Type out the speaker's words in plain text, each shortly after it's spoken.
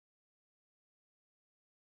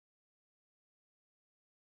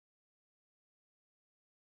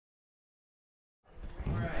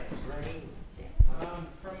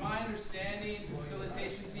understanding, the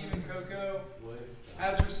facilitation team in Cocoa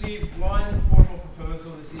has received one formal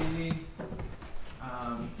proposal this evening.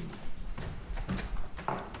 Are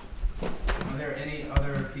there any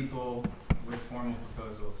other people with formal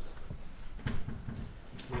proposals?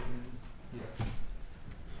 Yeah.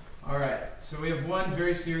 All right, so we have one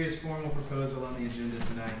very serious formal proposal on the agenda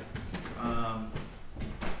tonight.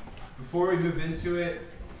 Before we move into it,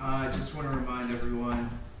 I just want to remind everyone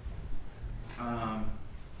to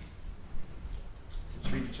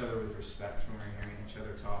treat each other with respect when we're hearing each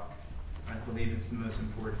other talk. I believe it's the most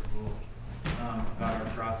important rule about our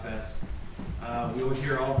process. We will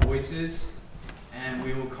hear all voices, and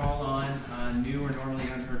we will call on new or normally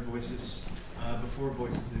unheard voices before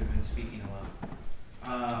voices that have been speaking a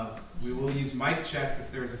lot. We will use mic check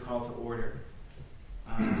if there is a call to order,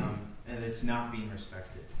 and it's not being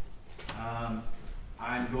respected.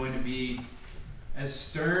 I'm going to be as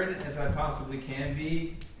stern as I possibly can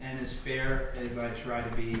be, and as fair as I try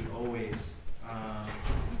to be always. I'm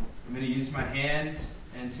going to use my hands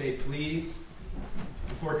and say please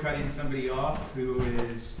before cutting somebody off who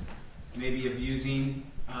is maybe abusing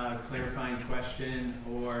a clarifying question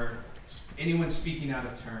or anyone speaking out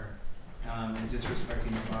of turn and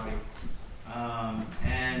disrespecting the body.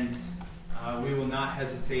 We will not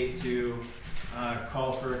hesitate to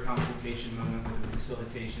call for a consultation moment with the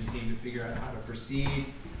facilitation team to figure out how to proceed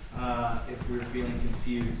if we're feeling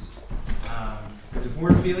confused. Because if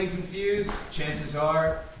we're feeling confused, chances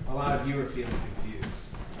are a lot of you are feeling confused.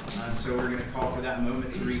 So we're going to call for that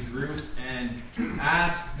moment to regroup and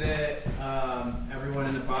ask that everyone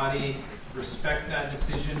in the body respect that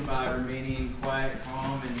decision by remaining quiet,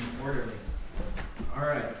 calm, and orderly. All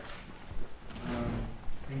right. I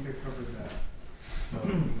think I covered that.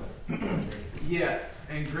 Yeah,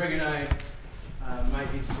 and Greg and I might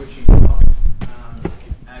be switching off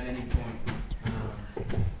at any point.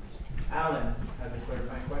 Alan has a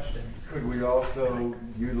clarifying question. Could we also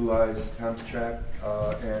utilize temp check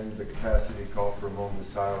and the capacity to call for a moment of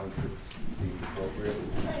silence if deemed appropriate?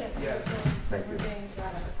 Yes. Thank you.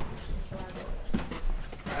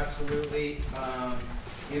 Absolutely.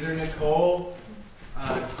 Either Nicole,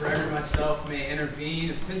 Greg, or myself may intervene.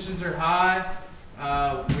 If tensions are high,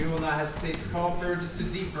 we will not hesitate to call for just a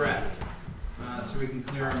deep breath so we can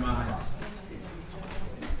clear our minds.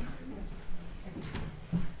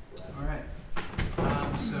 All right.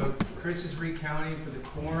 So Chris is recounting for the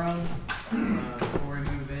quorum before we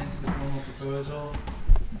move into the formal proposal.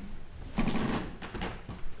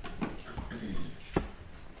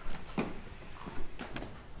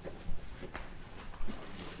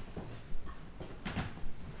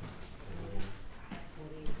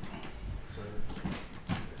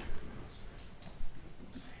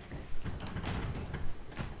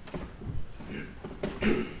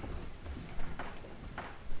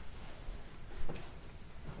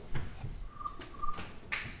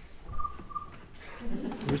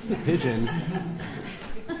 Where's the pigeon?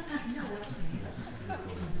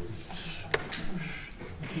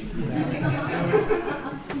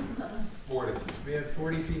 We have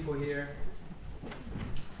 40 people here.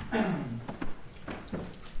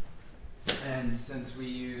 And since we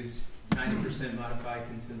use 90% modified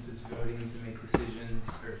consensus voting to make decisions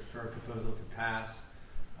or for a proposal to pass,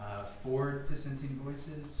 4 dissenting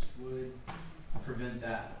voices would prevent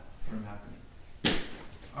that from happening.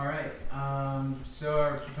 All right, so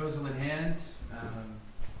our proposal in hand,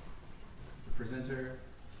 the presenter.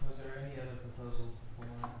 Was there any other proposal for?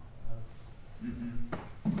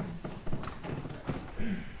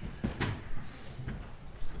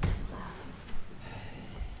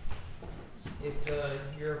 If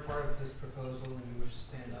you're a part of this proposal and you wish to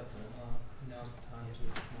stand up, now's the time to.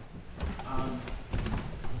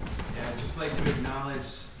 Yeah, I'd just like to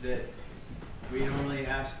acknowledge that we normally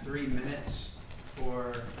ask 3 minutes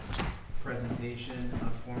for presentation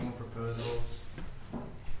of formal proposals.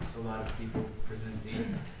 There's a lot of people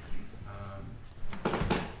presenting.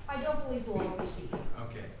 I don't believe we'll all be speaking.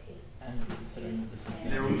 Okay. And considering this is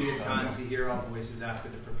There will be a time to hear all voices after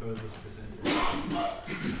the proposal is presented.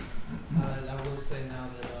 I will say now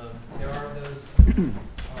that there are those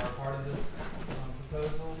are part of this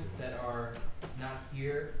proposal that are not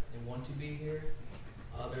here and want to be here.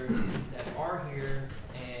 Others that are here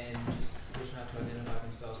and just wish not to identify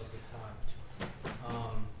themselves at this time.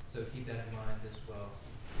 So keep that in mind as well.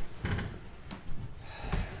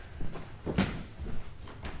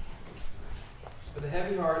 With a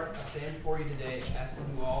heavy heart, I stand before you today asking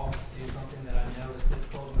you all to do something that I know is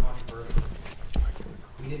difficult and controversial.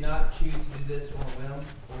 We did not choose to do this on a whim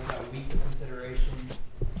or without weeks of consideration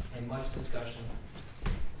and much discussion.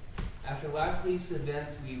 After last week's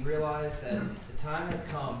events, we realized that the time has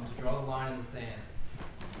come to draw the line in the sand.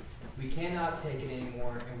 We cannot take it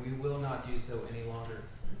anymore, and we will not do so any longer.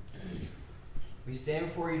 We stand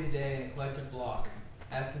before you today in a collective block,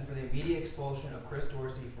 asking for the immediate expulsion of Chris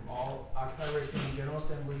Dorsey from all Occupy Richmond General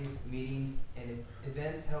Assemblies, meetings, and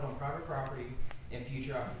events held on private property and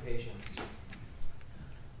future occupations.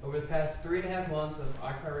 Over the past 3.5 months of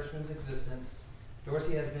Occupy Richmond's existence,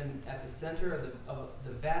 Dorsey has been at the center of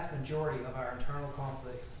the vast majority of our internal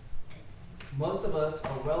conflicts. Most of us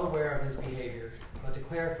are well aware of his behavior, but to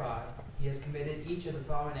clarify, he has committed each of the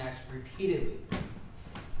following acts repeatedly.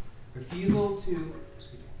 Refusal to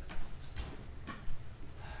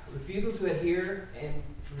adhere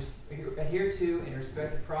to and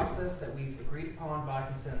respect the process that we've agreed upon by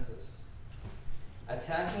consensus.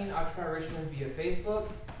 Attacking Occupy Richmond via Facebook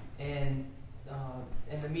and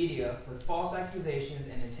the media with false accusations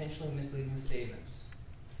and intentionally misleading statements.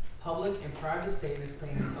 Public and private statements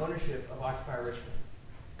claiming ownership of Occupy Richmond.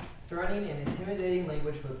 Threatening and intimidating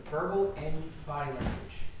language, both verbal and body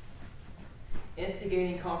language.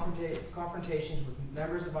 Instigating confrontations with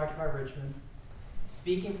members of Occupy Richmond.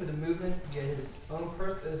 Speaking for the movement via his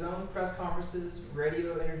own press conferences,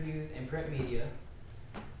 radio interviews, and print media.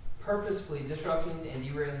 Purposefully disrupting and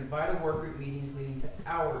derailing vital work group meetings, leading to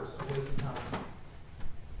hours of wasted time.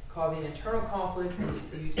 Causing internal conflicts and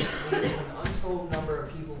disputes, leading to an untold number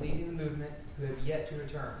of people leaving the movement who have yet to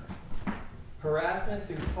return. Harassment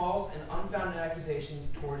through false and unfounded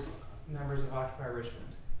accusations towards members of Occupy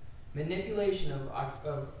Richmond. Manipulation of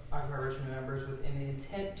Occupy Richmond members with an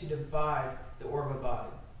intent to divide the Orva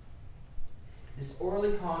body.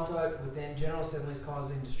 Disorderly conduct within General Assemblies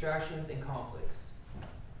causing distractions and conflicts.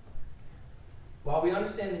 While we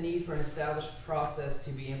understand the need for an established process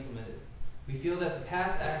to be implemented, we feel that the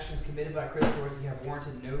past actions committed by Chris Dorsey have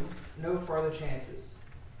warranted no further chances.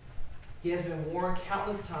 He has been warned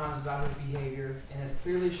countless times about his behavior and has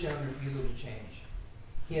clearly shown refusal to change.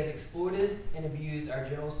 He has exploited and abused our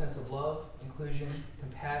general sense of love, inclusion,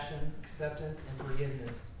 compassion, acceptance, and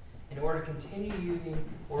forgiveness in order to continue using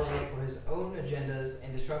Orva for his own agendas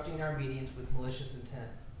and disrupting our meetings with malicious intent.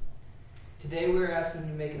 Today we are asking you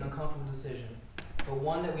to make an uncomfortable decision, but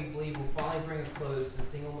one that we believe will finally bring a close to the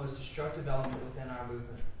single most destructive element within our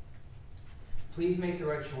movement. Please make the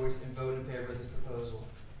right choice and vote in favor of this proposal.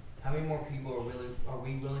 How many more people are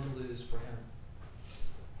we willing to lose for him?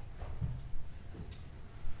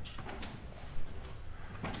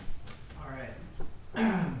 All right.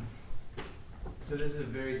 So this is a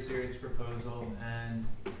very serious proposal, and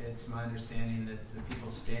it's my understanding that the people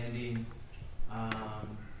standing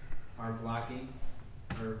are blocking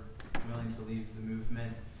or willing to leave the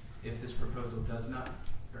movement if this proposal does not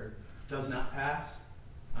pass,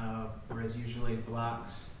 whereas usually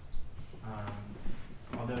blocks,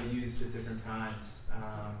 although used at different times,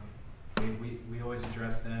 we always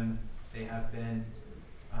address them. They have been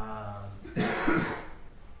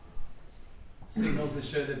signals that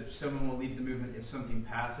show that someone will leave the movement if something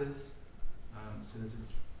passes. So this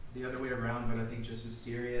is the other way around, but I think just as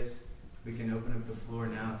serious. We can open up the floor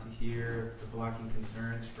now to hear the blocking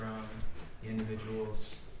concerns from the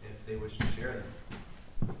individuals if they wish to share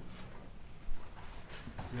them.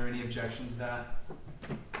 Is there any objection to that?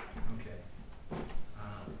 Okay.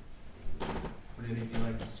 Would any of you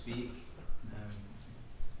like to speak?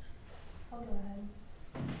 I'll go ahead.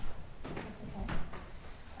 That's okay.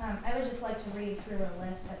 I would just like to read through a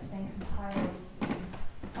list that's been compiled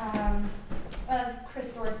of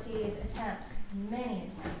Chris Dorsey's many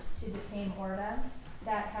attempts to defame Orva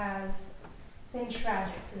that has been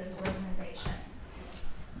tragic to this organization.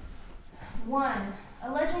 1,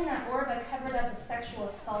 alleging that Orva covered up a sexual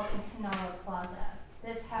assault in Canalo Plaza.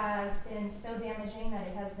 This has been so damaging that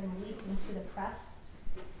it has been leaked into the press.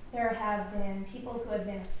 There have been people who have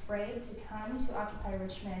been afraid to come to Occupy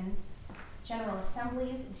Richmond General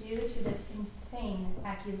Assemblies due to this insane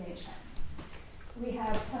accusation. We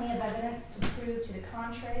have plenty of evidence to prove to the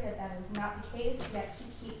contrary that that is not the case, yet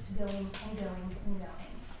he keeps going and going and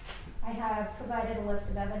going. I have provided a list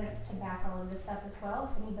of evidence to back all of this up as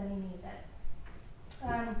well, if anybody needs it.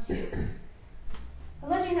 2,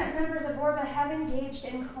 alleging that members of Orva have engaged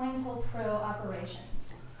in COINTELPRO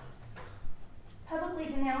operations. Publicly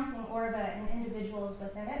denouncing Orva and individuals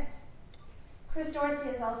within it. Chris Dorsey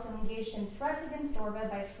has also engaged in threats against Orva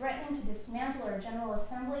by threatening to dismantle our General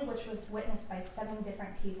Assembly, which was witnessed by 7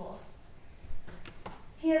 different people.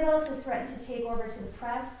 He has also threatened to take Orva to the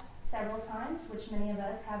press several times, which many of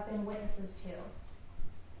us have been witnesses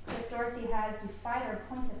to. Chris Dorsey has defied our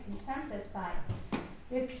points of consensus by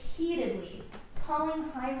repeatedly calling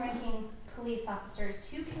high-ranking police officers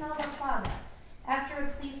to Canalo Plaza after a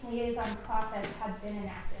police liaison process had been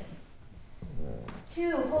enacted.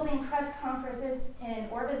 2, holding press conferences in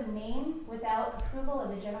Orva's name without approval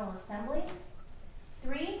of the General Assembly.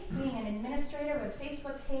 3, being an administrator of a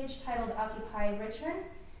Facebook page titled Occupy Richmond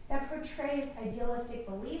that portrays idealistic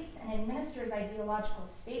beliefs and administers ideological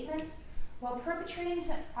statements while perpetrating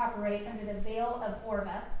to operate under the veil of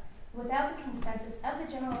Orva without the consensus of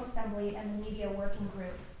the General Assembly and the Media Working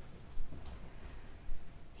Group.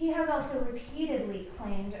 He has also repeatedly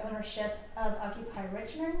claimed ownership of Occupy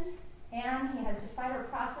Richmond, and he has defied our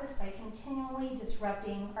process by continually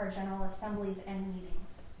disrupting our General Assemblies and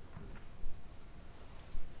meetings.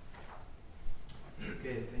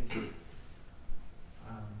 Okay, thank you.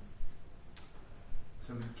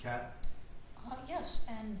 Some cat. Yes,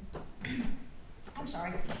 and I'm sorry,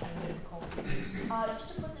 I had a bit of a cold.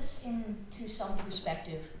 Just to put this into some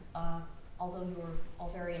perspective, although you're all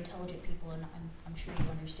very intelligent people, and I'm sure you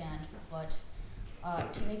understand, but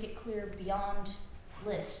to make it clear beyond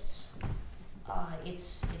lists,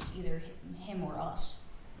 it's either him or us,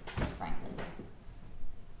 frankly.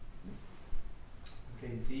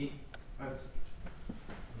 Okay, D.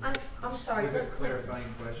 I'm sorry. There's a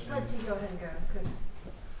clarifying question. Let D go ahead and go, because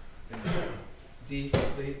D,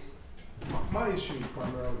 please. My issue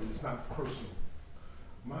primarily is not personal.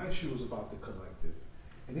 My issue is about the collective.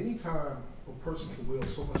 And anytime a person can wield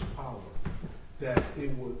so much power that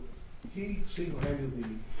he single-handedly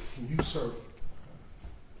can usurp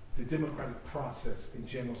the democratic process and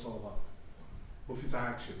jam us all up with his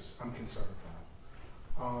actions, I'm concerned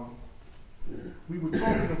about. We were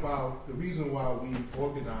talking about the reason why we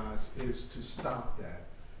organize is to stop that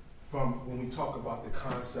from when we talk about the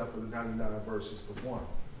concept of the 99 versus the 1.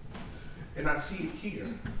 And I see it here.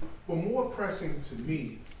 But more pressing to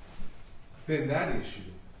me than that issue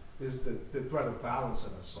is the threat of violence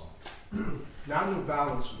and assault. Now I know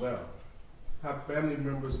violence well. I have family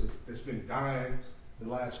members that's been dying the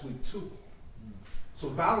last week too. So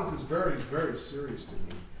violence is very, very serious to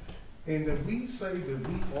me. And that we say that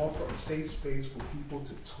we offer a safe space for people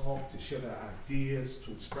to talk, to share their ideas,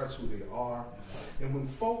 to express who they are. And when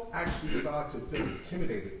folk actually start to feel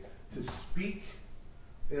intimidated to speak,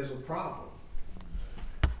 there's a problem.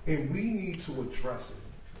 And we need to address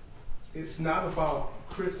it. It's not about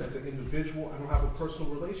Chris as an individual. I don't have a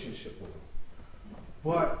personal relationship with him.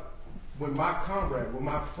 But when my comrade, with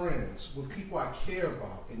my friends, with people I care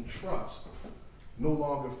about and trust no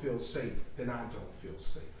longer feel safe, then I don't feel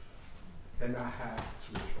safe. And I have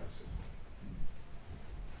to address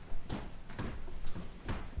it.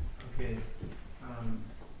 Okay.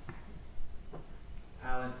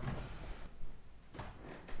 Alan.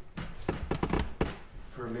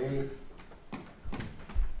 For me,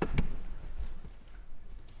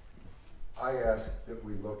 I ask that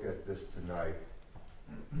we look at this tonight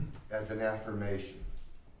as an affirmation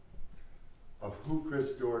of who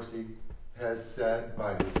Chris Dorsey has said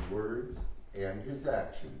by his words and his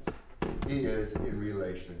actions he is in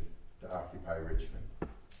relation to Occupy Richmond.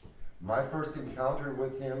 My first encounter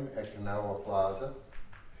with him at Kanawha Plaza,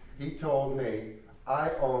 he told me, I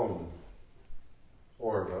own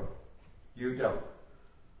Orva, you don't.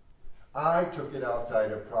 I took it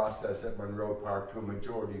outside a process at Monroe Park to a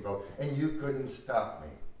majority vote, and you couldn't stop me.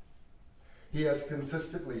 He has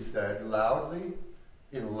consistently said loudly,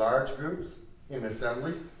 in large groups, in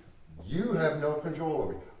assemblies, you have no control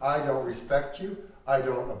over me. I don't respect you. I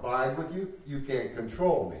don't abide with you. You can't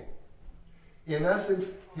control me. In essence,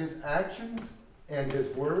 his actions and his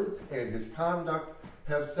words and his conduct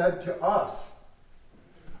have said to us,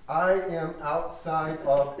 I am outside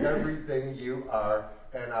of everything you are,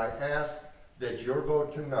 and I ask that your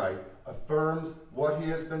vote tonight affirms what he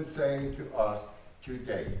has been saying to us to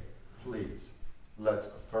date. Please, let's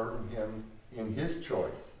affirm him in his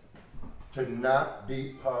choice to not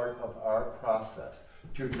be part of our process,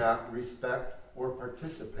 to not respect or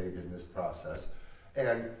participate in this process,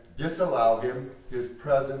 and disallow him his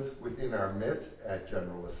presence within our midst at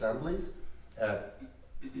General Assemblies,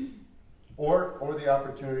 or the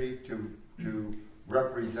opportunity to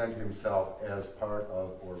represent himself as part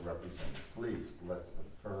of or represent. Please, let's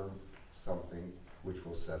affirm something which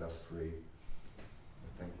will set us free.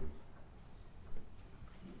 Thank you.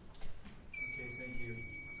 Okay, thank you.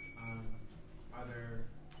 Are there,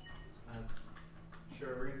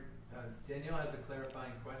 sure, Danielle has a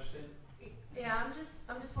clarifying question. yeah,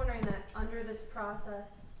 I'm just wondering that under this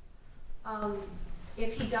process,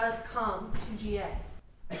 if he does come to GA,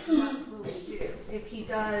 what will we do? If he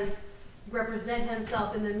does represent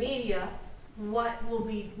himself in the media, what will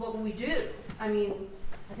we do? I mean,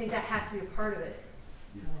 I think that has to be a part of it.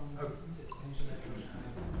 To answer that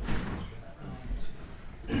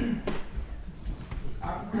question,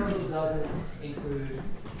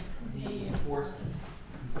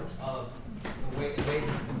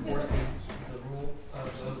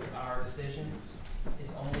 decision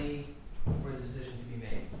is only for the decision to be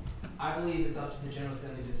made. I believe it's up to the General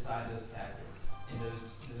Assembly to decide those tactics and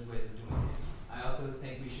those ways of doing things. I also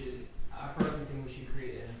think I personally think we should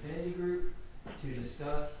create an affinity group to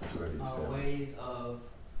discuss ways of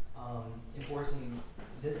enforcing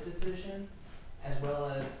this decision, as well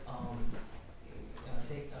as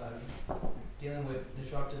dealing with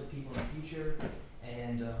disruptive people in the future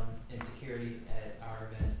and insecurity at our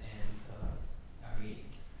events and our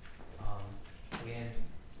meetings. Again,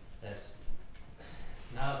 that's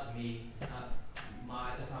not up to me. That's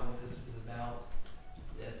not what this is about.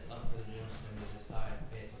 That's up for the General Assembly to decide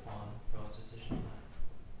based upon Bell's decision.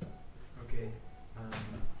 Okay.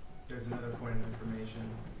 There's another point of information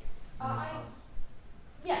in response.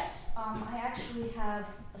 Yes, I actually have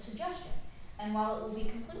a suggestion. And while it will be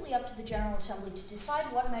completely up to the General Assembly to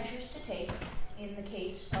decide what measures to take in the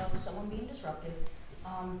case of someone being disruptive,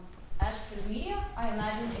 as for the media, I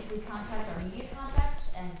imagine if we contact our media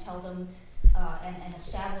contacts and tell them and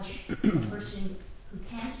establish a person who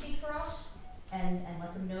can speak for us and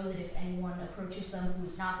let them know that if anyone approaches them who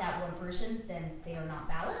is not that one person, then they are not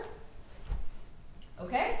valid.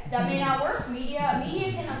 Okay? That may not work. Media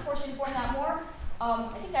can, of course, inform that more. I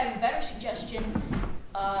think I have a better suggestion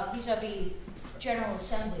vis-a-vis General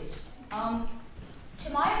Assemblies.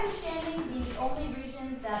 To my understanding, the only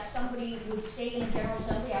reason that somebody would stay in the General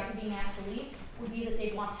Assembly after being asked to leave would be that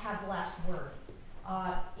they'd want to have the last word.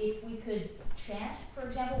 If we could chant, for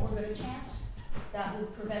example, or go to chants, that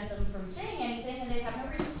would prevent them from saying anything and they'd have no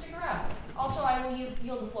reason to stick around. Also, I will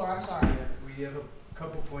yield the floor. I'm sorry. Yeah, we have a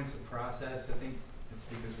couple points of process. I think it's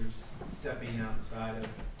because we're stepping outside of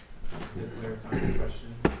the clarifying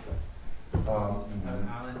question.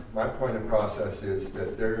 Alan? My point of process is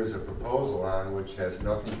that there is a proposal on which has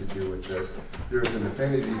nothing to do with this. There's an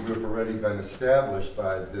affinity group already been established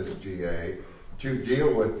by this GA to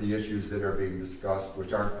deal with the issues that are being discussed,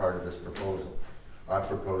 which aren't part of this proposal. I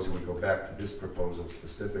propose that we go back to this proposal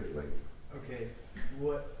specifically. Okay.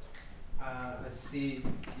 I see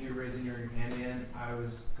you raising your hand again. I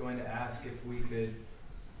was going to ask if we could,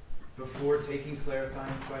 before taking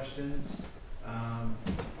clarifying questions,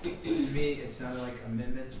 to me, it sounded like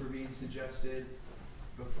amendments were being suggested.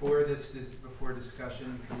 Before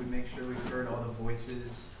discussion, could we make sure we've heard all the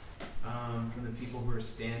voices from the people who are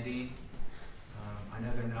standing? I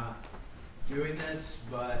know they're not doing this,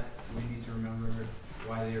 but we need to remember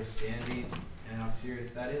why they are standing and how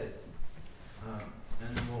serious that is.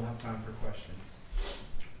 And then we'll have time for questions.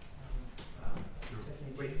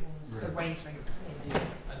 Wait. The range rings.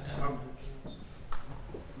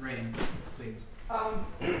 Rain, please.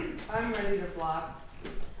 I'm ready to block,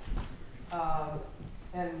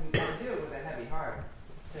 and I do it with a heavy heart,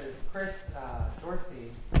 because Chris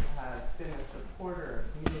Dorsey has been a supporter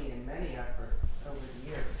of me in many efforts over the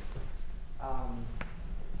years.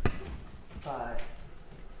 But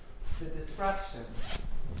the disruption,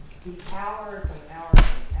 the hours and hours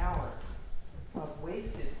and hours of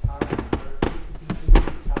wasted time where we could be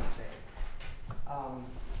doing something.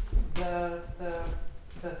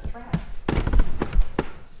 The threats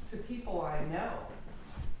to people I know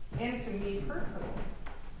and to me personally.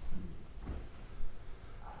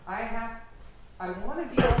 I want to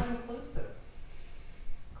be all inclusive.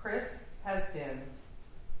 Chris has been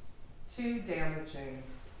too damaging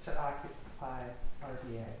to Occupy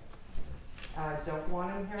RDA. I don't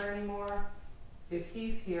want him here anymore. If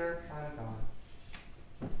he's here, I'm gone.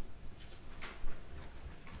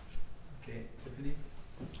 Okay, Tiffany?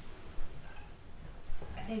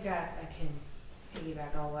 I think I can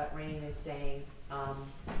piggyback on what Rain is saying.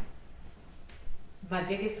 My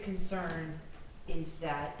biggest concern is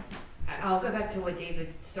that I'll go back to what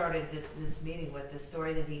David started this meeting with, the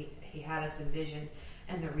story that he had us envision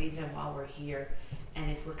and the reason why we're here. And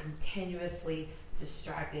if we're continuously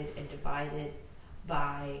distracted and divided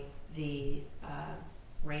by the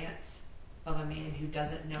rants of a man who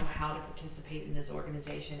doesn't know how to participate in this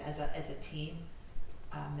organization as a team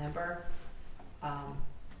member,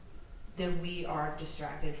 then we are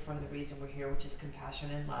distracted from the reason we're here, which is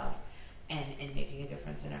compassion and love and making a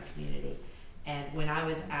difference in our community. And when I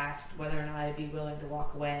was asked whether or not I'd be willing to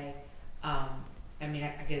walk away, I mean,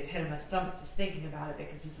 I get a pit in my stomach just thinking about it,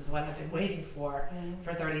 because this is what I've been waiting for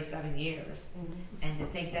 37 years. And to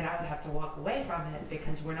think that I would have to walk away from it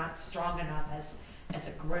because we're not strong enough as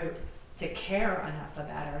a group to care enough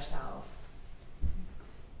about ourselves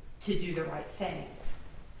to do the right thing,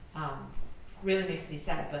 really makes me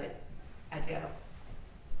sad, but I'd go.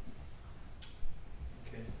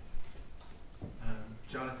 Okay.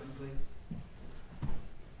 Jonathan, please.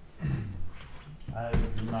 I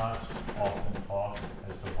do not often talk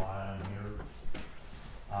as to why I'm here.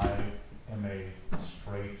 I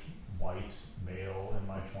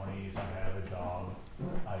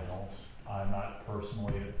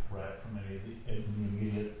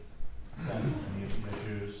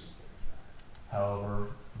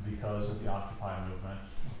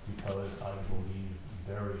because I believe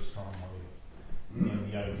very strongly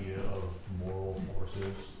in the idea of moral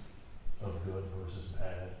forces, of good versus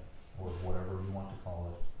bad, or whatever you want to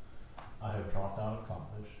call it. I have dropped out of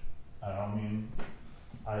college. I don't mean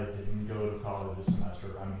I didn't go to college this semester.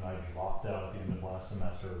 I mean I dropped out at the end of last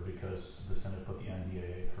semester because the Senate put the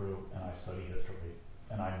NDAA through, and I study history,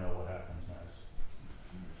 and I know what happens next.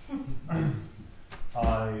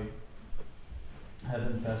 I have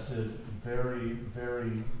invested very,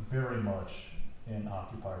 very, very much in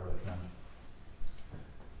Occupy Richmond.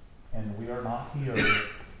 And we are not here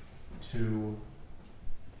to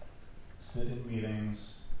sit in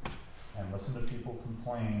meetings and listen to people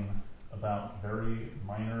complain about very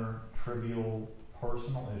minor, trivial,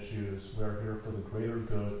 personal issues. We are here for the greater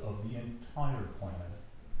good of the entire planet.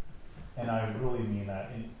 And I really mean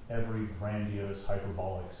that in every grandiose,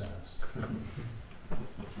 hyperbolic sense.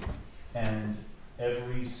 And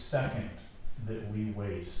every second that we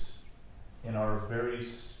waste in our very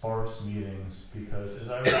sparse meetings, because as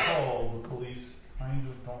I recall, the police kind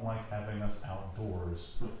of don't like having us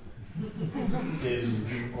outdoors, is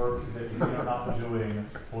work that we are not doing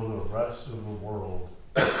for the rest of the world,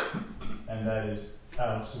 and that is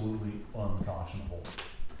absolutely unconscionable,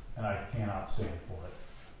 and I cannot stand for it.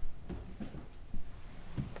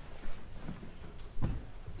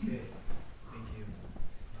 Okay, thank you.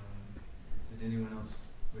 Did anyone else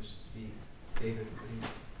wish to speak? David, please.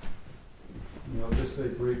 I'll just say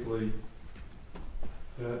briefly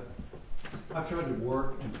that I've tried to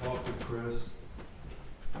work and talk to Chris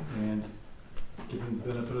and give him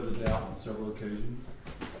the benefit of the doubt on several occasions.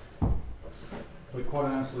 But quite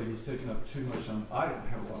honestly, he's taken up too much time. I don't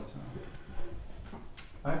have a lot of time.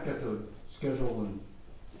 I've got to schedule and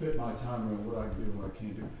fit my time around what I can do and what I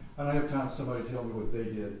can't do. I don't have time for somebody to tell me what they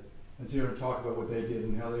did and sit here and talk about what they did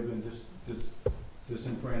and how they've been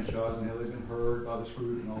disenfranchised and how they've been heard by this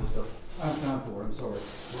group and all this stuff. I don't have time for it. I'm sorry.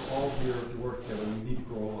 We're all here to work together and we need to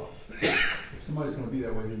grow up. If somebody's going to be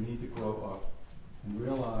that way, they need to grow up and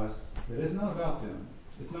realize that it's not about them.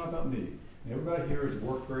 It's not about me. And everybody here has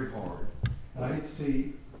worked very hard. And I hate to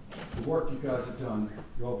see the work you guys have done.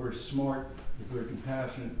 You're all very smart. You're very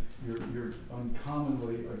compassionate. You're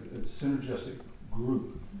uncommonly a synergistic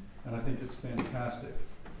group. And I think it's fantastic.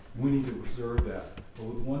 We need to preserve that. But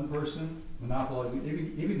with one person monopolizing,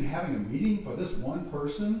 even having a meeting for this one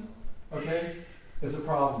person, okay, is a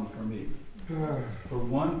problem for me. For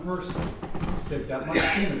one person to take that much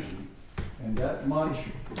energy and that much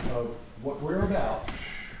of what we're about,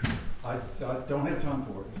 I don't have time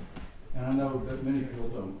for it. And I know that many people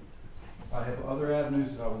don't. I have other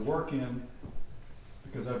avenues that I will work in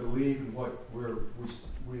because I believe in what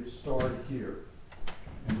we've started here.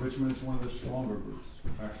 And Richmond is one of the stronger groups,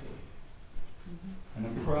 actually. And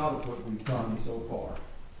I'm proud of what we've done so far.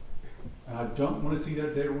 And I don't want to see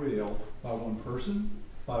that derailed by one person,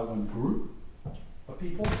 by one group of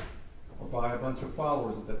people, or by a bunch of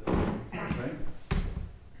followers of that person. Okay?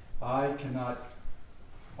 I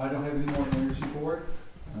don't have any more energy for it.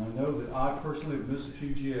 And I know that I personally have missed a few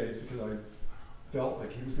GAs because I felt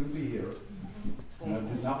like he was going to be here. And I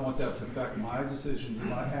did not want that to affect my decisions and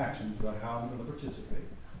my actions about how I'm going to participate.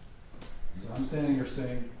 So I'm standing here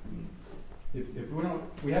saying, if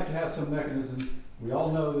we have to have some mechanism. We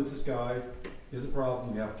all know that this guy is a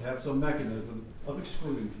problem. We have to have some mechanism of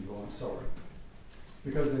excluding people. I'm sorry.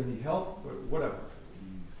 Because they need help, or whatever.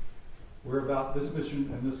 We're about this mission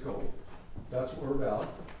and this goal. That's what we're about.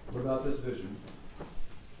 We're about this vision.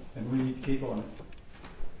 And we need to keep on it.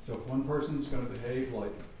 So if one person's going to behave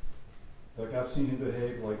like I've seen him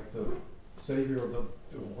behave like the savior of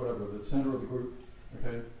the center of the group,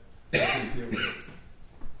 okay, I can deal with it.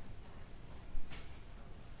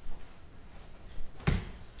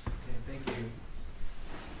 Okay, thank you.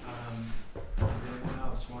 Anyone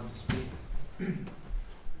else want to speak?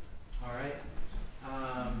 All right.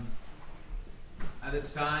 At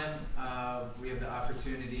this time, we have the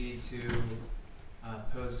opportunity to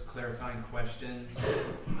pose clarifying questions.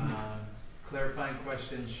 Clarifying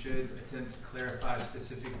questions should attempt to clarify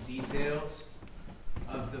specific details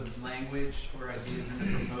of the language or ideas in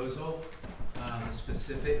the proposal, the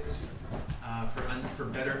specifics, for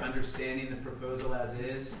better understanding the proposal as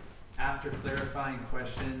is. After clarifying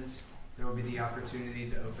questions, there will be the opportunity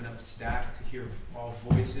to open up stack to hear all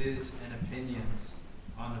voices and opinions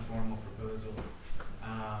on the formal proposal.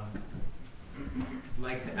 I'd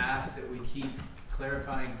like to ask that we keep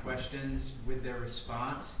clarifying questions with their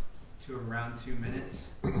response to around 2 minutes.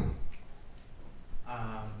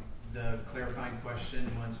 The clarifying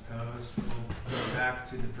question, once posed, will go back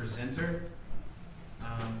to the presenter.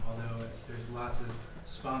 Although there's lots of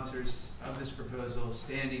sponsors of this proposal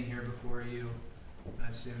standing here before you, I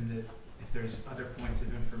assume that if there's other points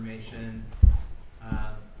of information,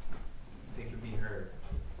 they could be heard.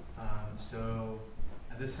 So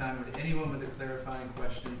at this time, would anyone with a clarifying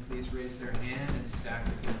question please raise their hand, and staff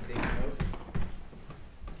is going to take note.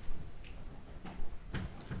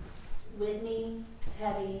 Whitney,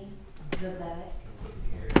 Teddy, Vivek,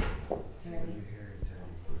 Harry.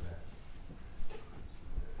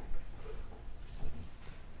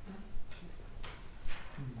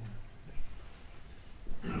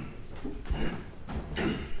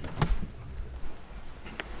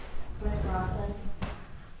 Brett Rossen.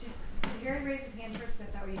 Did Harry raise his hand first? I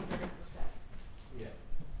thought we used the raise step. Yeah.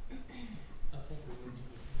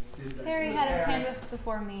 Harry had his hand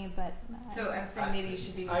before me, but. So I'm saying maybe you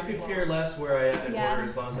should be. I could care less where I am in Yeah. order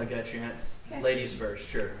as long as I get a chance. Okay. Ladies first,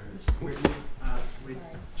 sure.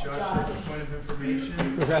 Josh has a point of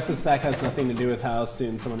information. Progressive stack has nothing to do with how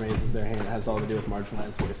soon someone raises their hand. It has all to do with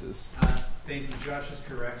marginalized voices. Thank you. Josh is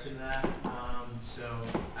correct in that. So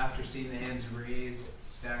after seeing the hands raised,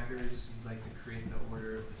 stackers, you'd like to create the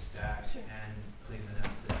order of the stack and please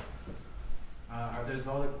announce it. Are those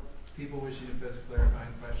all the people wishing to pose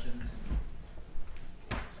clarifying questions?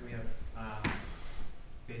 So we have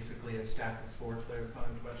basically a stack of 4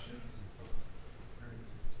 clarifying questions. Or is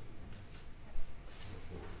it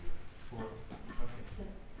 4? Okay.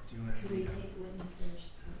 Do you want to Could we read them? take Whitney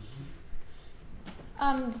first?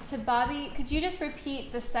 To Bobby, could you just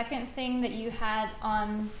repeat the second thing that you had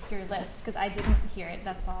on your list? Because I didn't hear it,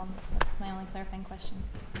 that's all. That's my only clarifying question.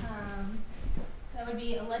 That would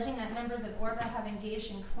be alleging that members of ORVA have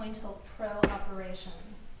engaged in COINTELPRO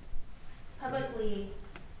operations, publicly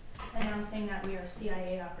announcing that we are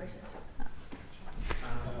CIA operatives.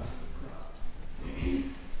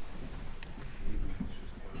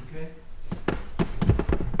 Okay.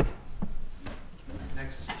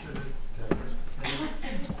 Next to the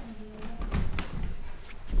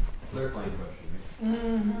Clarifying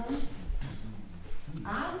question.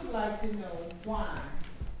 I would like to know why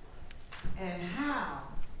and how,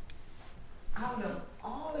 out of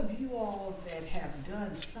all of you all that have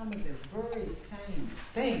done some of the very same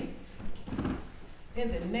things,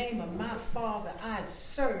 in the name of my Father I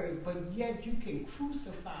serve, but yet you can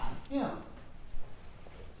crucify him.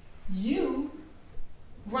 You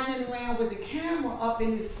running around with the camera up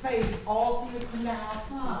in his face all through the canal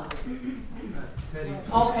plaza. Teddy.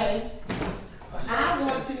 Okay. I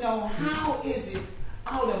want to know, how is it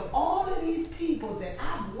out of all of these people that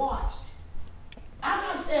I've watched, I'm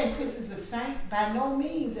not saying Chris is a saint, by no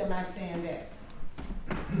means am I saying that.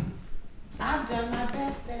 I've done my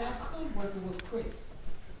best that I could working with Chris.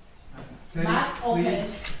 Teddy, Okay.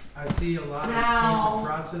 please. I see a lot of points of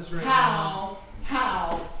process right now.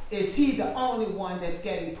 How is he the only one that's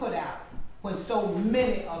getting put out when so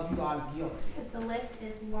many of you are guilty? Because the list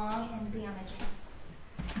is long and damaging.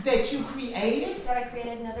 That you created? That I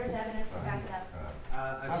created, and there's evidence to back it up.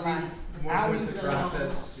 I All see right. more I'll points leave of it alone.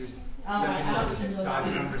 process. There's All right, I'll definitely leave a it side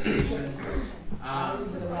alone. conversation. I'll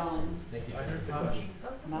leave it alone. Thank you.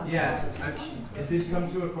 Yes, it did come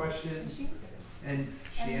to a question, and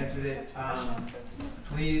she answered it.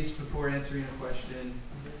 Please, before answering a question,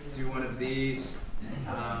 do one of these.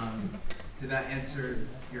 Did that answer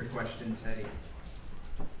your question, Teddy?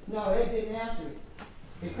 No, it didn't answer it.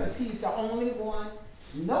 Because he's the only one,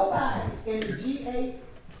 nobody in the GA,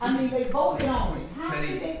 I mean, they voted on it. How Teddy,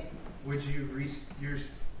 did they? would you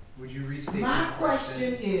restate My your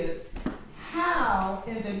question is, how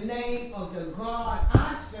in the name of the God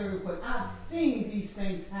I serve, when I've seen these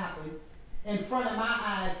things happen in front of my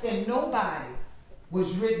eyes, and nobody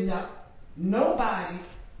was written up, nobody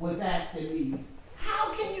was asked to leave.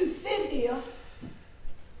 How can you sit here?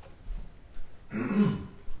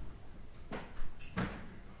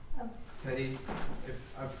 Teddy,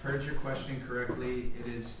 if I've heard your question correctly, it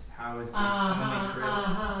is how is this only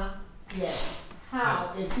Chris? Yes.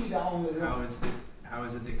 How is he the only one? How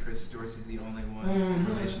is it that Chris Dorsey's the only one in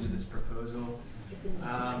relation to this proposal?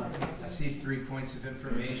 I see 3 points of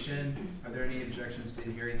information. Are there any objections to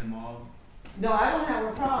hearing them all? No, I don't have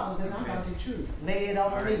a problem, because I'm about the truth. Lay it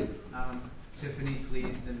on me. Tiffany,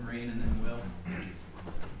 please, then Rain, and then Will.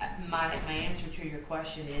 My answer to your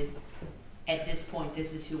question is, at this point,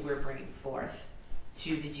 this is who we're bringing forth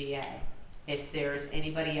to the GA. If there's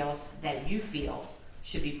anybody else that you feel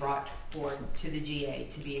should be brought forth to the GA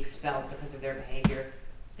to be expelled because of their behavior,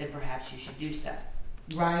 then perhaps you should do so.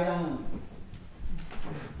 Right on.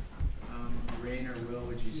 Rain or Will,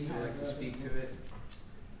 would you still like to speak to it?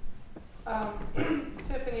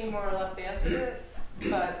 Tiffany more or less answered it,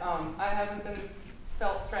 but I haven't been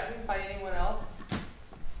felt threatened by anyone else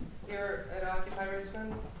here at Occupy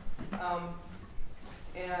Richmond.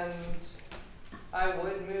 And I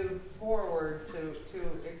would move forward to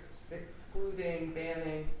excluding,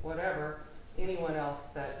 banning, whatever, anyone else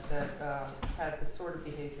that had the sort of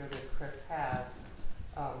behavior that Chris has.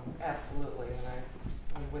 Absolutely, and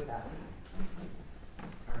I'm with that.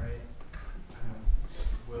 All right.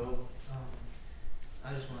 Will?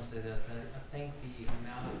 I just want to say that I think the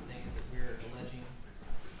amount of things that we're alleging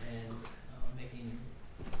and making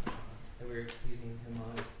that we're accusing him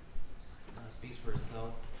of speaks for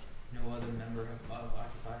itself. No other member of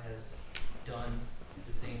Occupy has done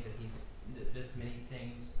the things that this many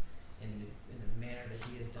things in the manner that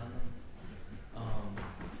he has done them.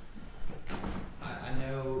 I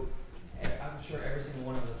know, I'm sure every single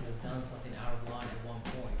one of us has done something out of line at one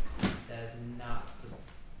point. That is not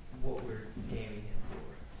what we're damning him for.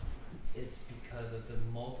 It's because of the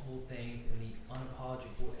multiple things in the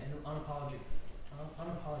unapologetic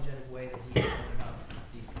way that he has spoken about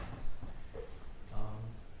these things.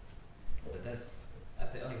 But that's,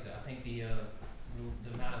 like I said, I think the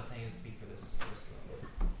amount of things speak for this.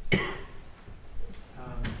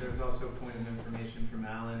 There's also a point of information from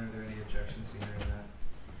Alan. Are there any objections to hearing that?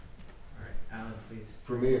 All right, Alan, please.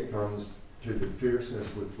 For me, it comes to the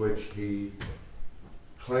fierceness with which he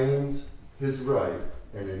claims his right,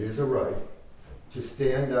 and it is a right, to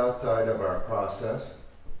stand outside of our process,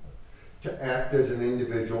 to act as an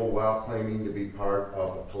individual while claiming to be part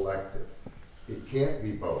of a collective. It can't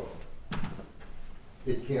be both.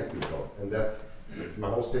 It can't be both. And that's my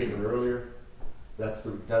whole statement earlier. That's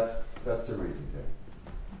the reason there.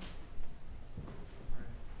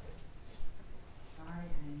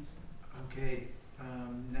 Okay,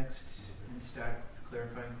 next in stack with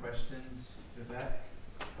clarifying questions. Vivek?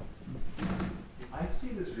 I see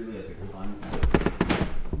this really as a contest,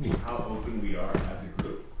 how open we are as a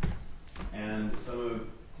group, and some of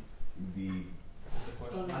the.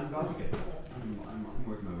 I'm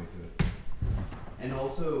working my way through it, and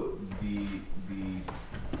also the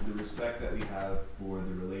respect that we have for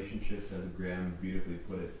the relationships, as Graham beautifully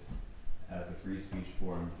put it, at the Free Speech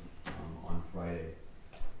Forum on Friday.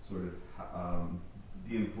 Sort of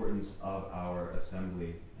the importance of our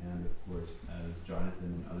assembly, and of course, as Jonathan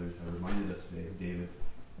and others have reminded us today, David,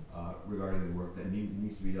 regarding the work that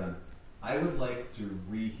needs to be done. I would like to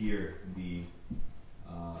rehear the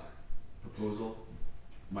proposal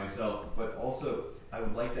myself, but also I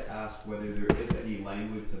would like to ask whether there is any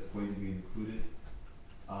language that's going to be included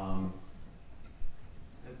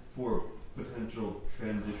for potential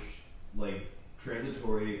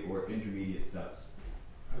transitory or intermediate steps.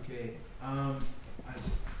 Okay, I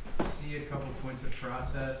see a couple points of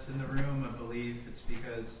process in the room. I believe it's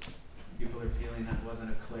because people are feeling that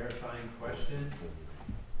wasn't a clarifying question.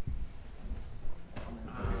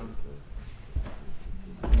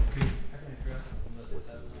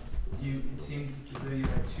 It seemed as though you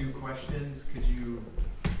had two questions. Could you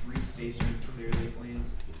restate them clearly,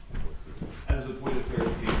 please? As a point of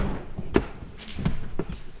clarification.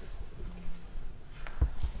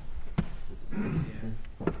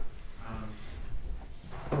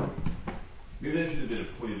 Maybe that should have been a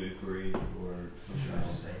point of inquiry or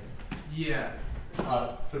something. Yeah. I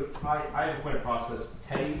have a point of process.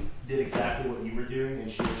 Teddy did exactly what you were doing,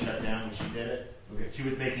 and she was shut down when she did it. Okay. She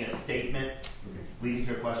was making a statement leading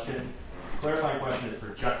to a question. Clarifying question is for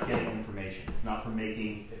just getting information. It's not for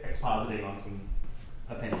expositing on some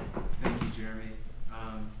opinion. Thank you, Jeremy.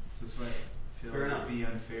 So this might feel like it would be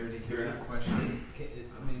unfair to hear that question.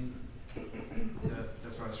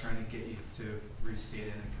 That's why I was trying to get you to restate it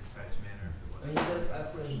in a concise manner. I mean, I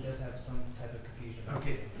feel he does have some type of confusion.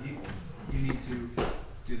 Okay, you need to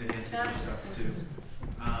do the answer stuff too.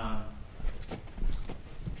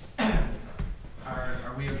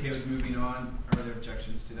 Are we okay with moving on? Are there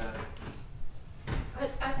objections to that?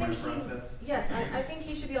 I think I think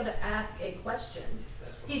he should be able to ask a question.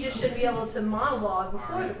 He just shouldn't be able to monologue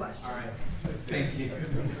before the question. All right. Thank you.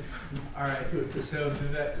 All right. So,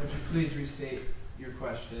 Vivek, would you please restate your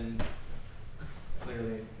question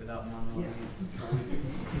clearly without monologuing?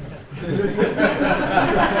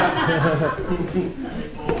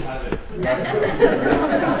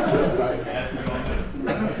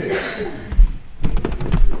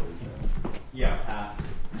 Yeah, pass.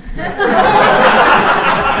 I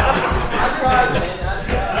tried, man.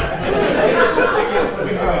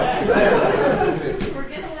 We're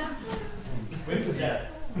gonna have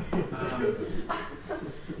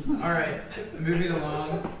all right. Moving along.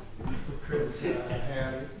 Chris,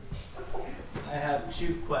 I have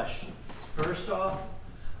two questions. First off,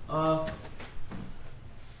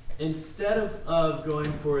 instead of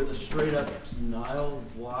going for the straight up denial,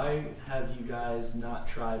 why have you guys not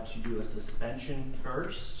tried to do a suspension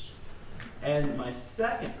first? And my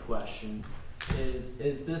second question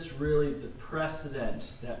is this really the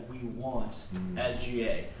precedent that we want as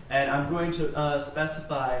GA? And I'm going to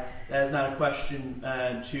specify that is not a question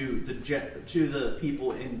to the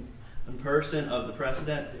people in person of the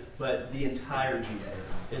precedent, but the entire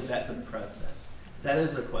GA. Is that the precedent? That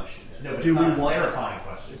is a question. No, but do it's we not a want clarifying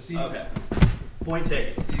question. Okay. Point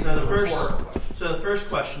taken. So the first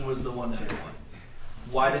question was the one that I want.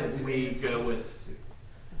 Why did we go with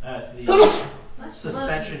the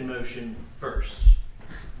suspension motion first?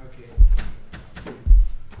 Okay. So,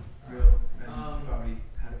 Will and Bobby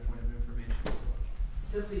had a point of information.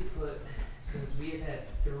 Simply put, because we have had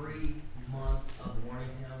 3 months of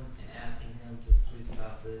warning him and asking him to please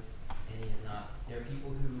stop this, and he has not. There are people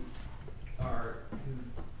who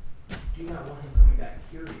do not want him coming back,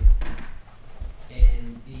 period.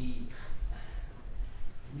 And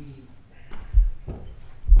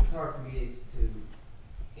it's hard for me to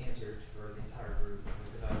answer for the entire group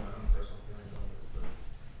because I have my own personal feelings on this, but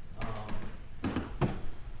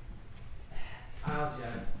I honestly,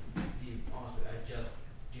 to be honest with you, I just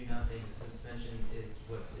do not think suspension is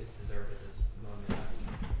what is deserved at this moment.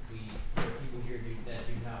 There are people here that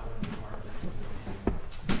do not want to be part of this,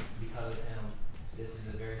 and because of him, this is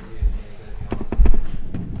a very serious thing that could be on suspension.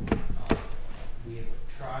 We have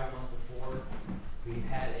tried once before. We've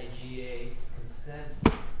had a GA consent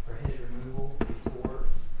for his removal before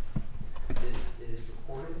this is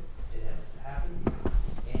recorded. It has happened,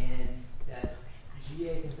 and that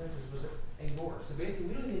GA consensus was ignored. So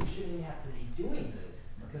basically, shouldn't even have to be doing this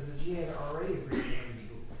because the GA are already agreed for him to be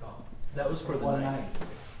gone. That was for the night.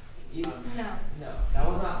 No, that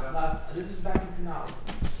was not last. This is back in Canales.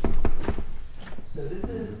 So this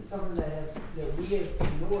is something that we have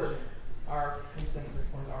ignored our consensus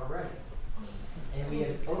point already, and we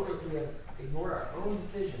have ignored our own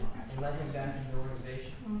decision and let him back in the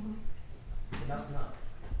organization. And that's enough.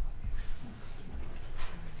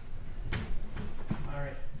 All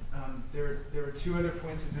right. There were 2 other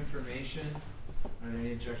points of information. Are there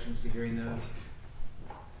any objections to hearing those?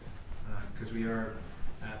 Because we are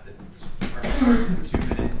at our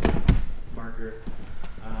 2-minute marker.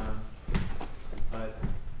 But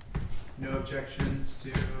no objections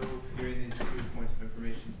to hearing these 2 points of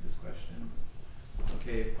information to this question.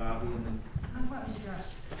 Okay, Bobby, and then. I'm quite Mr.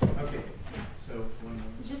 Dress. Okay, so one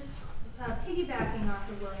more. just piggybacking off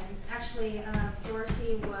of William, actually,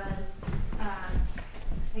 Dorsey was,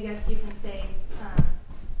 I guess you can say,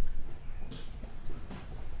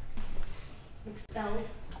 expelled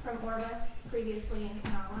from Orva previously in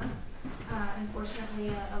Kanawha. Unfortunately,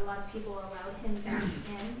 a lot of people allowed him back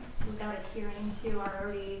in without adhering to our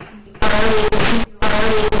already conceived.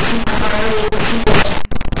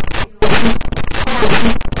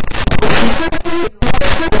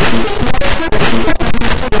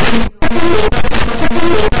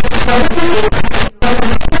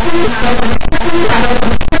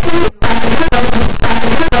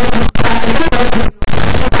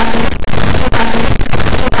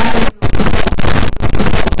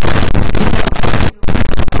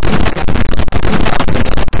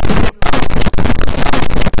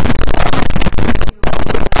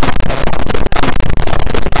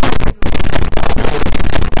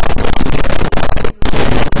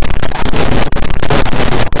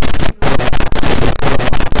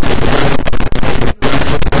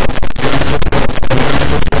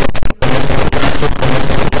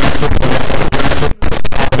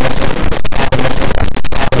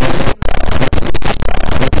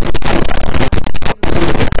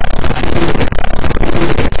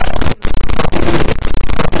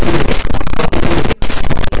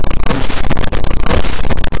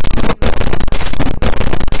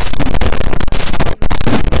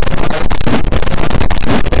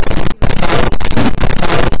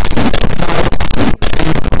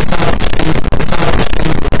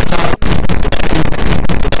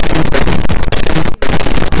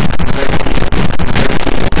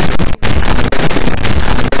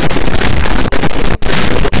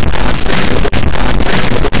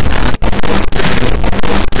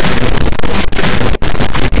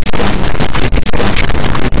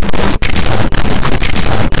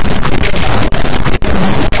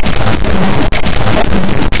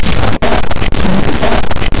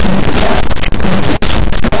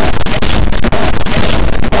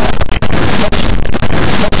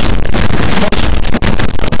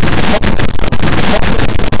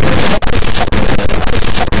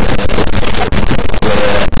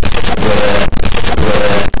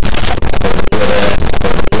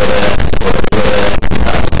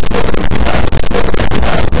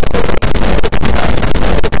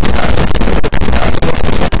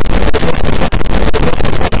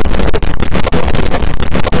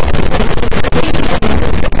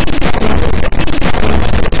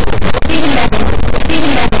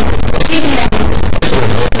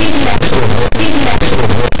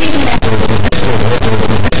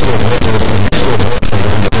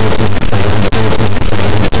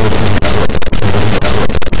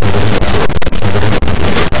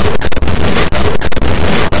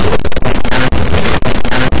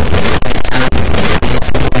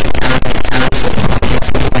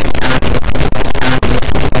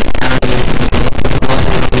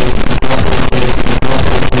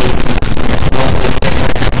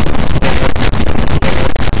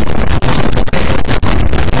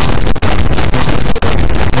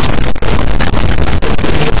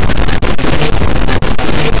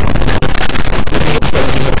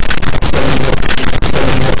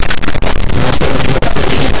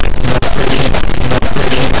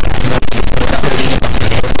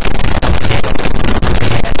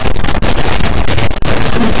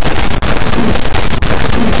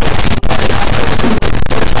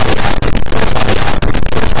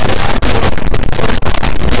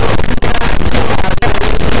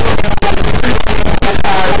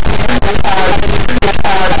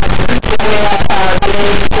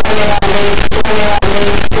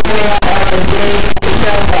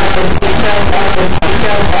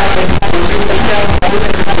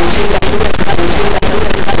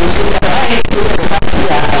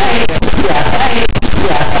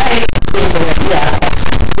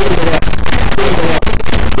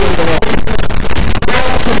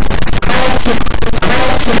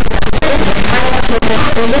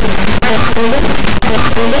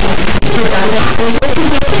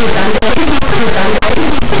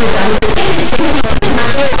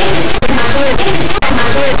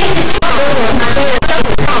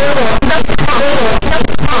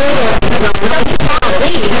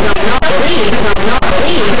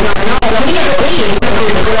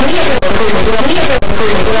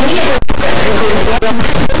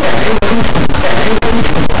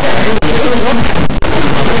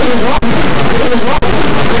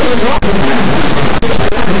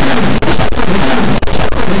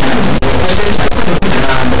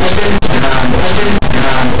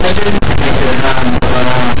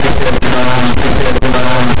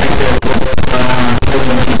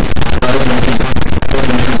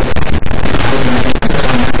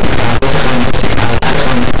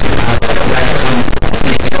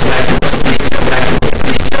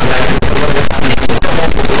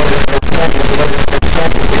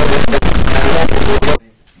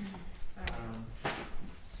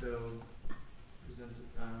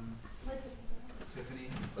 Tiffany?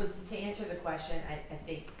 Well, to answer the question, I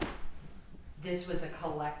think this was a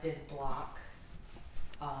collective block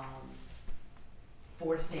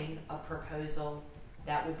forcing a proposal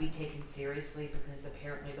that would be taken seriously because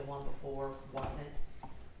apparently the one before wasn't.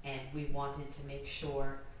 And we wanted to make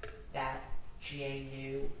sure that GA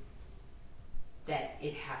knew that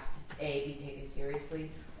it has to, A, be taken seriously.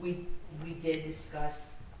 We did discuss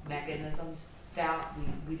mechanisms.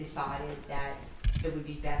 We decided that it would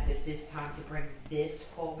be best at this time to bring this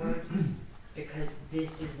forward because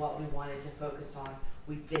this is what we wanted to focus on.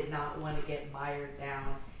 We did not want to get mired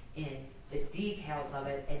down in the details of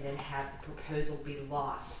it and then have the proposal be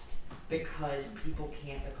lost because people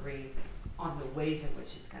can't agree on the ways in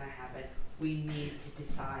which it's going to happen. We need to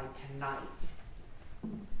decide tonight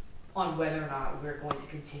on whether or not we're going to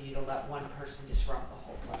continue to let one person disrupt the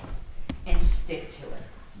whole place and stick to it.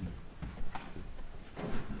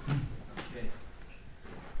 Okay.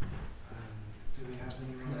 Do we have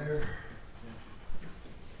any more?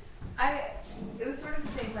 It was sort of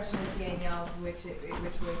the same question as Danielle's, which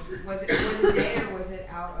was it for the day or was it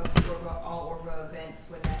out of all Orva events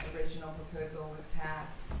when that original proposal was passed?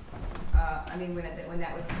 When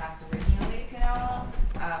that was passed originally at Kanawha,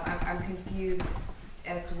 I'm confused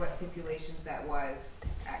as to what stipulations that was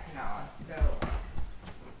at Kanawha. So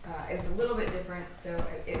it's a little bit different. So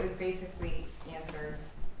it was basically answered,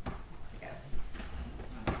 I guess.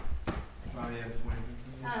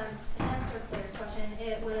 To answer Claire's question,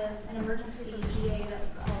 it was an emergency GA that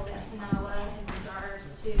was called at Kanawha in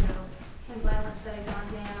regards to some violence that had gone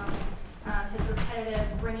down, his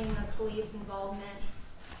repetitive bringing the police involvement,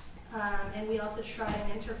 and we also tried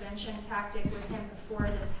an intervention tactic with him before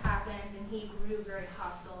this happened, and he grew very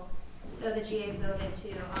hostile. So the GA voted to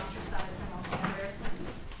ostracize him altogether.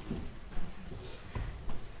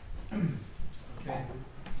 Okay.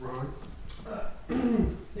 Ron?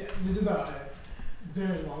 Yeah, this is a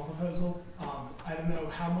very long proposal. I don't know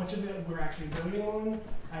how much of it we're actually voting on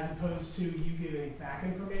as opposed to you giving back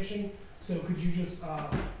information. So could you just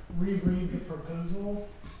reread the proposal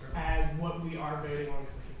as what we are voting on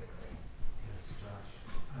specifically?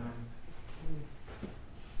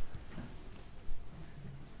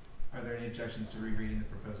 Are there any objections to rereading the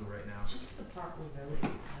proposal right now? Just the part we're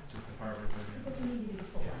voting. Just the part we're voting on. It doesn't need to be the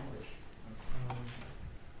full language.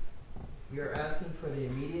 We are asking for the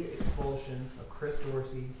immediate expulsion of Chris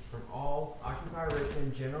Dorsey from all Occupy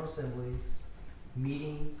Richmond General Assemblies,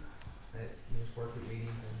 meetings, work group meetings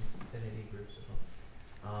and affinity groups as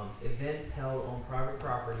well, events held on private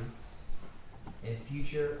property, and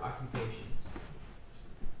future occupations.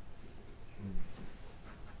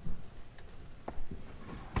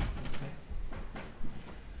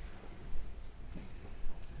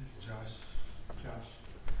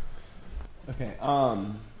 Okay.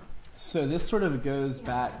 So this sort of goes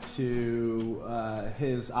back to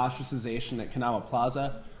his ostracization at Kanawha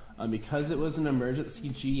Plaza. Because it was an emergency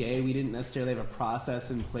GA, we didn't necessarily have a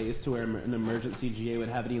process in place to where an emergency GA would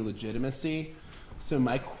have any legitimacy. So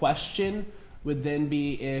my question would then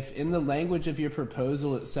be if in the language of your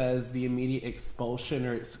proposal it says the immediate expulsion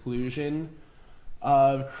or exclusion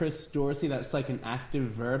of Chris Dorsey, that's like an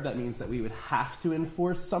active verb. That means that we would have to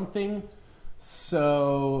enforce something.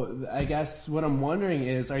 So I guess what I'm wondering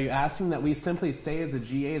is, are you asking that we simply say as a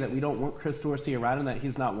GA that we don't want Chris Dorsey around and that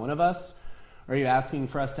he's not one of us? Or are you asking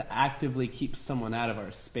for us to actively keep someone out of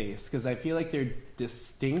our space? Because I feel like they're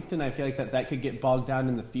distinct, and I feel like that could get bogged down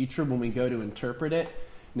in the future when we go to interpret it.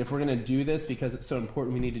 And if we're going to do this because it's so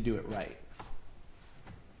important, we need to do it right.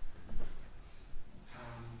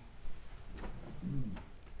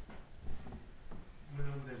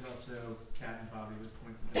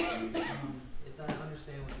 If I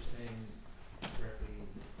understand what you're saying correctly,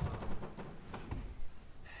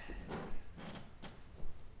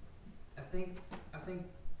 I think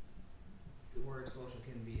the word expulsion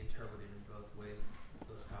can be interpreted in both ways,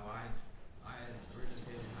 both how I originally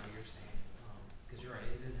said it and how you're saying it. Because you're right,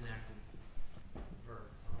 it is an active verb.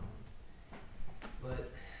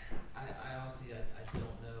 But I honestly I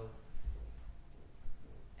don't know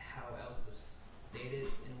how else to state it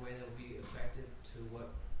in a way that would be effective to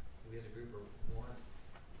what we as a group want.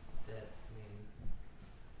 That, I mean,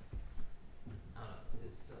 I don't know.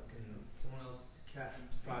 Can someone else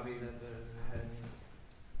Bobby, speak to that better than I had?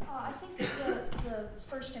 I think the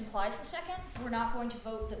first implies the second. We're not going to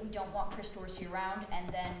vote that we don't want Chris Dorsey around and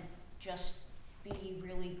then just be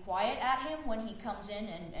really quiet at him when he comes in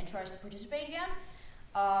and tries to participate again.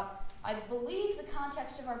 I believe the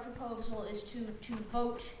context of our proposal is to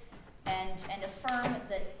vote and affirm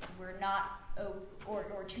that we're not,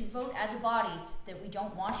 or to vote as a body that we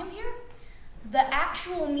don't want him here. The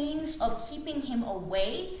actual means of keeping him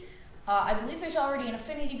away, I believe there's already an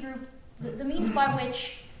affinity group, the means by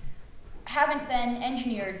which haven't been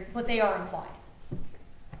engineered, but they are implied.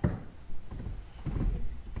 All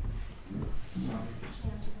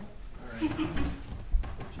right. Can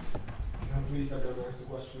I please have everyone ask the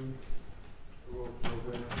question?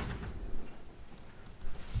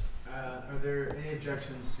 Are there any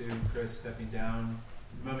objections to Chris stepping down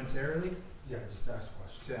momentarily? Yeah, just ask a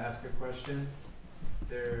question. To ask a question?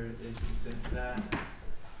 There is consent to that.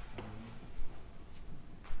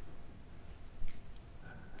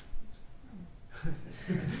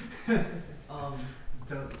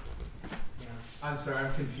 Don't. Yeah. I'm sorry,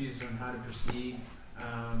 I'm confused on how to proceed.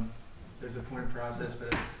 There's a point of process,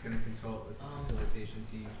 but I'm just going to consult with the facilitation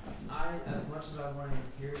team. As much as I want to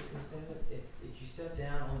hear it, if you step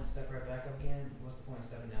down only to step right back up again, what's the point of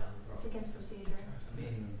stepping down in the It's process? against procedure. I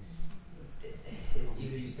mean, it's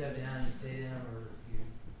either you step down, you stay down, or you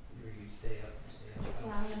stay up. You stay up.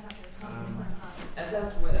 Yeah, I'm gonna have to come to the process.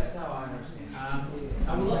 That's how I understand.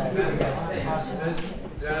 I would love to hear what you guys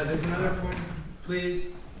say. There's another point,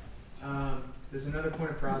 please. There's another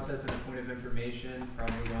point of process and a point of information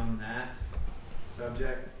probably on that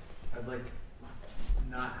subject. I'd like to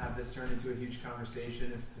not have this turn into a huge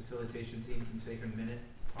conversation. If the facilitation team can take a minute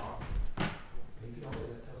to talk. You can always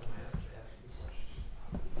tell somebody else to ask a few questions.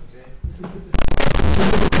 Okay.